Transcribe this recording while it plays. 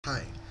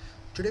Hi,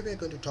 today we are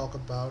going to talk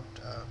about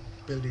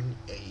building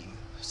a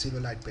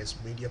Silverlight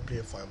based media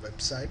player for a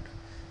website.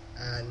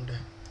 And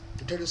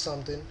to tell you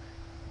something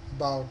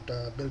about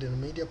building a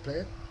media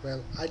player,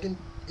 well, it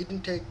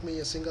didn't take me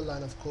a single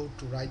line of code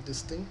to write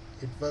this thing.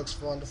 It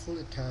works wonderful.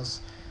 It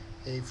has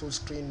a full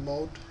screen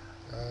mode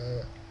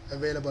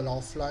available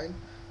offline,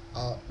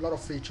 a lot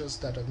of features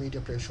that a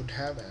media player should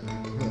have,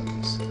 and it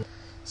works.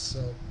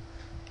 So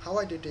how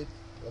I did it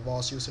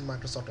was using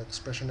Microsoft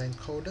Expression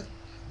Encoder.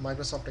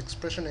 Microsoft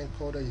Expression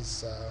Encoder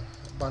is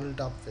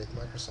bundled up with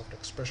Microsoft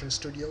Expression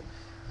Studio,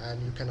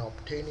 and you can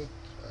obtain it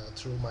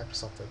through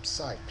Microsoft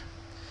website.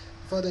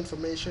 Further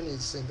information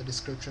is in the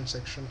description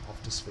section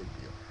of this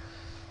video.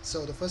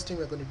 So the first thing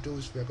we're going to do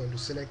is we're going to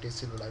select a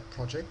Silverlight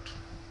project,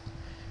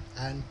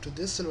 and to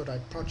this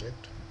Silverlight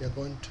project we are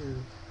going to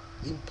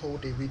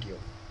import a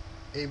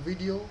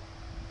video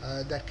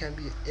that can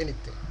be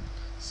anything.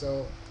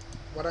 So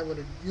what I'm going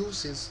to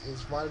use is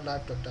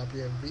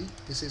wildlife.wmv.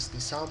 This is the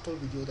sample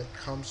video that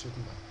comes with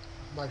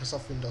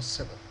Microsoft Windows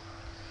 7.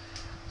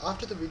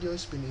 After the video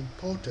has been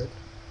imported,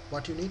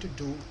 what you need to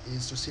do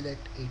is to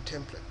select a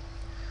template.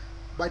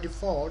 By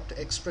default,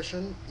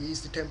 expression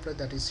is the template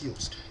that is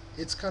used.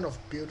 It's kind of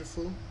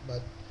beautiful,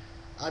 but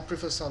I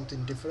prefer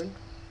something different.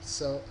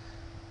 So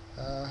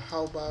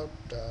how about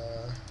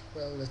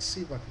well, let's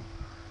see what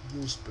we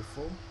used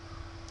before.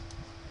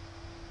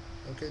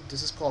 Okay,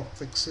 this is called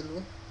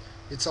Quicksilver.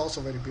 It's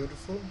also very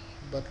beautiful,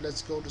 but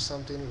let's go to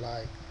something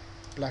like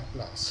black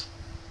glass.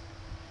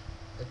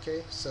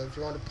 Okay, so if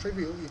you want to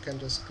preview, you can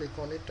just click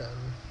on it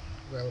and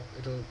well,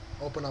 it'll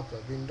open up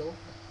a window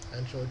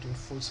and show it in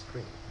full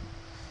screen.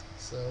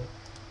 So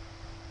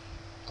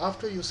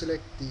after you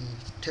select the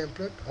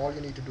template, all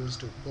you need to do is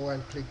to go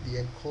and click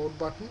the encode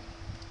button,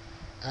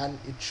 and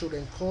it should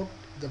encode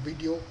the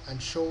video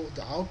and show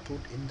the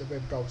output in the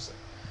web browser.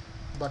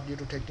 But due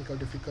to technical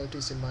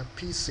difficulties in my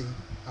PC,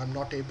 I'm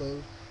not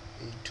able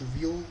to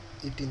view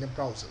it in a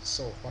browser.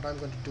 So what I'm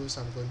going to do is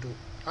I'm going to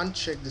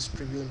uncheck this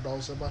preview in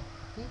browser button,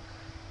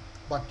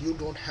 but you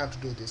don't have to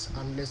do this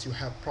unless you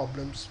have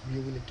problems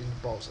viewing it in the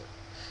browser.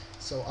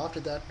 So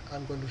after that,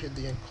 I'm going to hit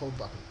the encode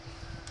button.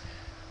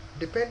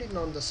 Depending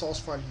on the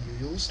source file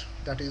you used,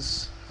 that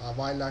is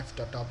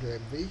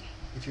wildlife.wmv,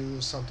 if you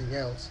use something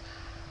else,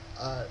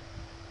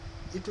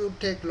 it will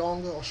take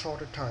longer or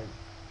shorter time.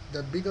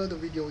 The bigger the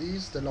video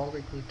is, the longer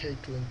it will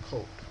take to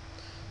encode.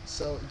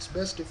 So it's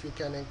best if you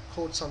can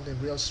encode something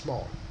real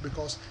small,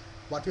 because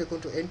what we are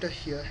going to enter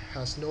here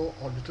has no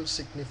or little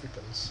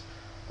significance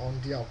on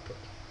the output.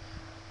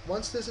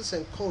 Once this is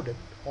encoded,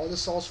 all the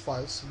source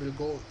files will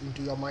go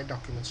into your My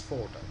Documents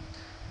folder.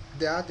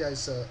 There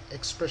is a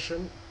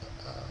expression,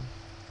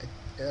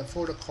 a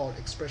folder called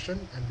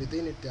Expression, and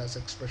within it there's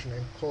Expression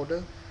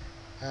Encoder,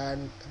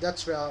 and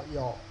that's where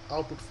your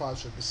output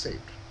files will be saved.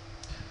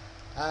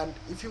 And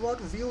if you want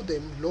to view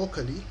them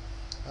locally,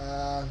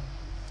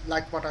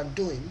 like what I'm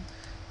doing,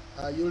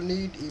 you'll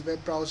need a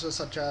web browser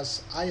such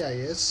as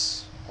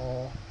IIS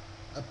or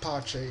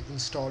Apache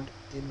installed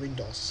in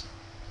Windows.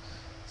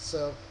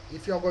 So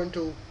if you're going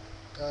to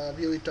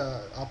view it,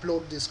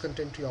 upload this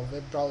content to your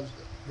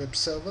web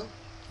server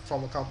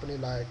from a company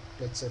like,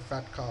 let's say,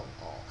 Fatcow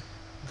or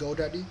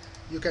GoDaddy,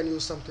 you can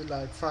use something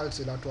like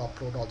FileZilla to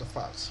upload all the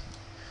files.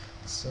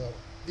 So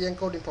the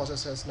encoding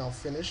process has now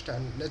finished,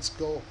 and let's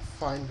go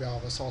find where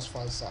our source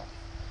files are.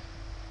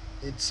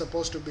 It's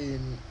supposed to be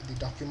in the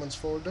Documents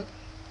folder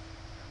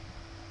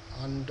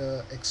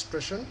under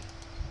Expression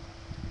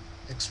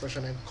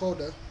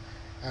Encoder,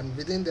 and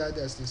within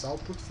there's this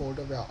Output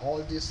folder where all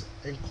this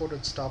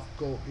encoded stuff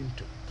go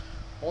into.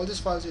 All these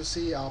files you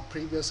see are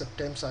previous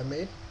attempts I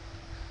made.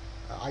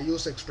 I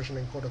use Expression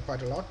Encoder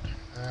quite a lot,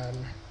 and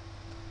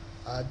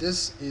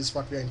this is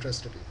what we are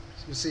interested in.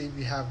 You see,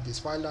 we have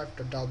this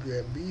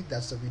wildlife.wmv,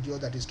 that's the video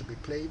that is to be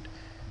played,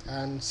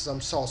 and some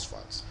source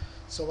files.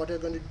 So what we're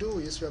going to do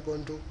is we're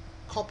going to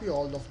copy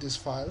all of these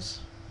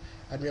files,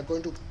 and we are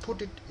going to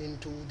put it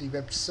into the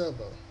web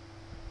server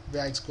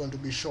where it's going to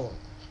be shown.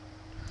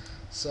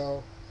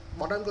 So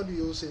what I'm going to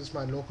use is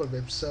my local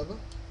web server,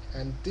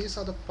 and these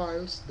are the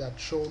files that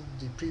showed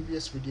the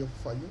previous video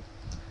for you,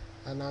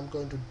 and I'm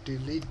going to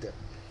delete them,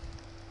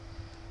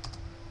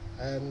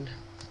 and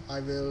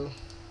I will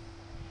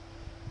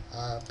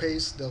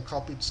paste the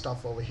copied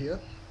stuff over here.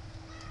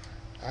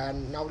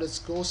 And now let's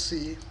go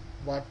see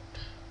what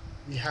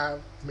we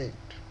have made.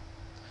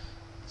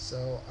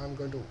 So I'm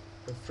going to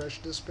refresh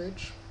this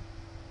page.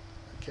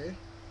 Okay,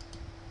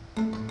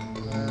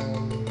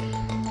 and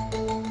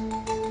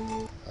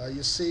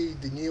you see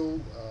the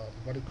new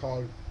what you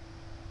call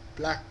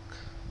black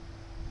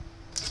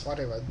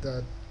whatever,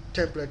 the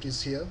template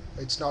is here.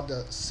 It's not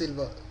the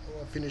silver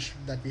finish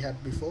that we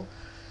had before,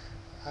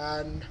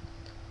 and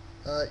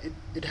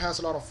it has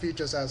a lot of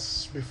features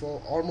as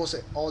before, almost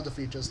all the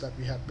features that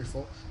we had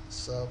before.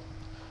 So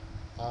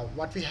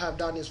what we have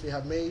done is we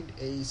have made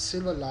a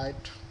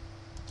Silverlight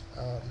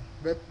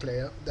web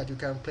player that you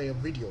can play a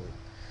video in.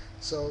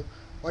 So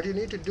what you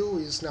need to do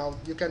is now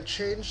you can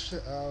change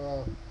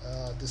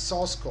the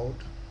source code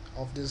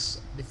of this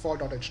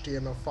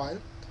default.html file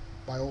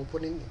by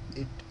opening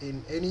it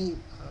in any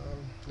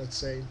let's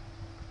say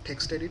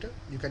text editor.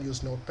 You can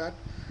use Notepad,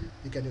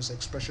 you can use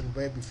Expression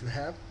Web if you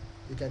have,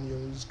 you can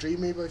use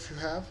Dreamweaver if you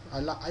have.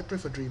 I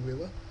prefer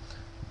Dreamweaver,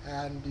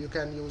 and you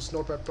can use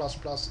Notepad++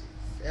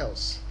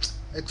 else.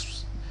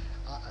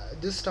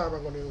 This time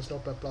I'm going to use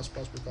Notepad++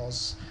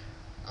 because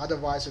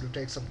otherwise it will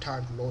take some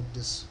time to load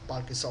this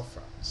bulky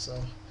software.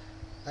 So,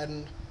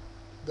 and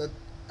the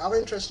our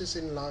interest is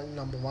in line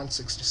number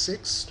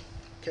 166.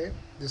 Okay,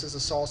 this is the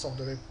source of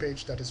the web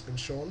page that has been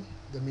shown,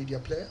 the media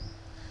player,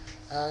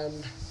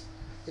 and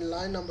in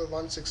line number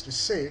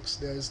 166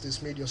 there is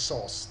this media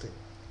source thing.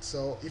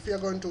 So if you are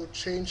going to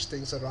change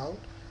things around,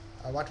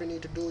 what we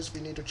need to do is we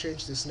need to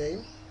change this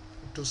name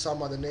to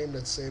some other name,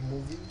 let's say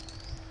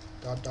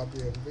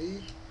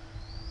movie.wmv,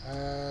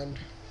 and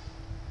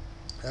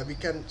we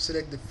can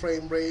select the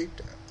frame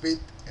rate,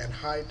 width and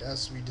height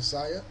as we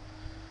desire.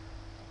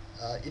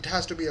 It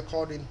has to be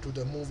according to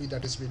the movie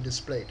that is being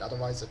displayed,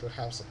 otherwise it will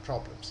have some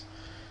problems.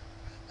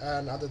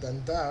 And other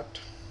than that,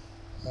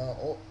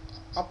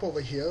 up over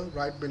here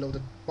right below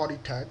the body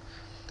tag,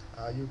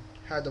 you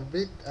have the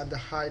width and the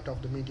height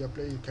of the media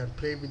player. You can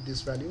play with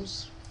these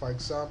values. For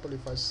example,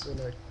 if I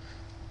select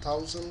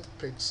 1000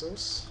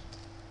 pixels,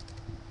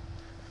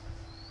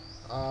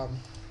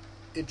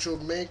 it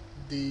should make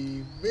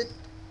the width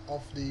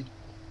of the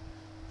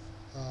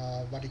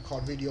what you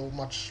call video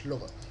much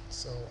lower.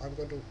 So I'm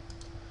going to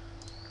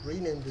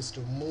rename this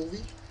to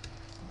movie.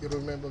 You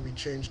remember we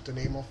changed the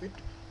name of it,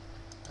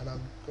 and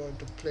I'm going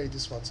to play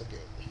this once again.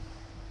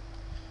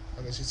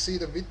 Okay, so you see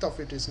the width of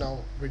it is now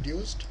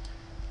reduced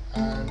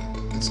and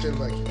it's still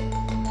working.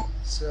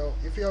 So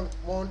if you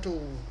want to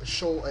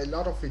show a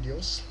lot of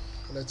videos,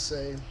 let's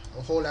say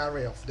a whole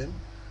array of them,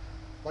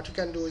 what you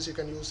can do is you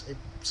can use a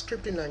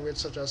scripting language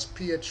such as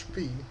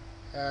PHP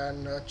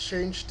and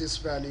change this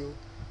value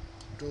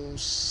to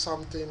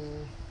something,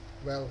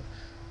 well,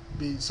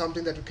 be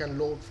something that you can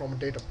load from a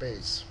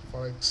database.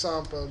 For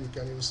example, you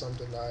can use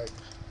something like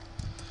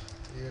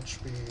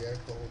PHP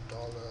echo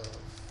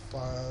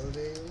 $file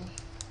name,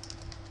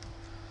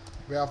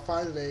 where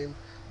file name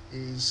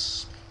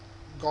is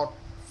got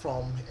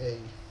from a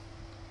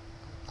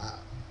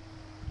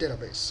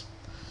database.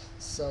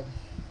 So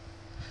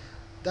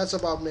that's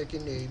about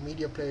making a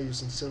media player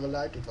using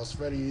Silverlight. It was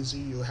very easy.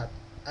 You had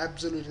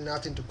absolutely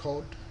nothing to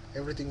code.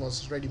 Everything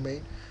was ready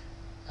made.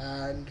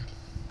 And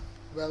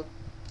well,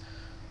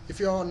 if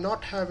you are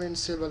not having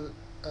Silver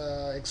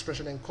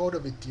Expression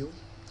Encoder with you,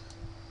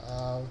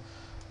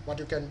 what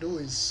you can do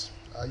is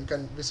you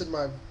can visit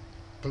my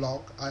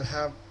blog. I'll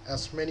have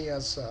as many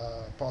as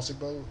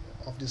possible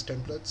of these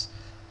templates,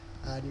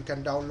 and you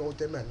can download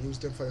them and use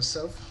them for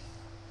yourself.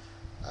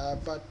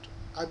 But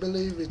I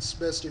believe it's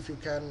best if you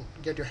can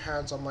get your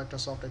hands on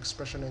Microsoft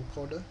Expression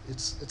Encoder.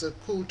 It's a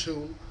cool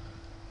tool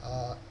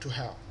to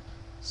have.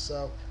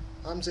 So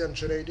I'm Zian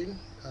Junaidin.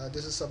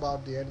 This is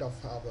about the end of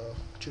our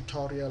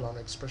tutorial on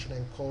Expression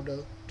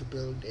Encoder to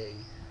build a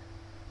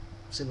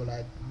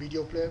Silverlight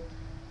video player.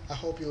 I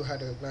hope you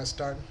had a nice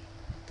time.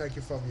 Thank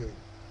you for viewing.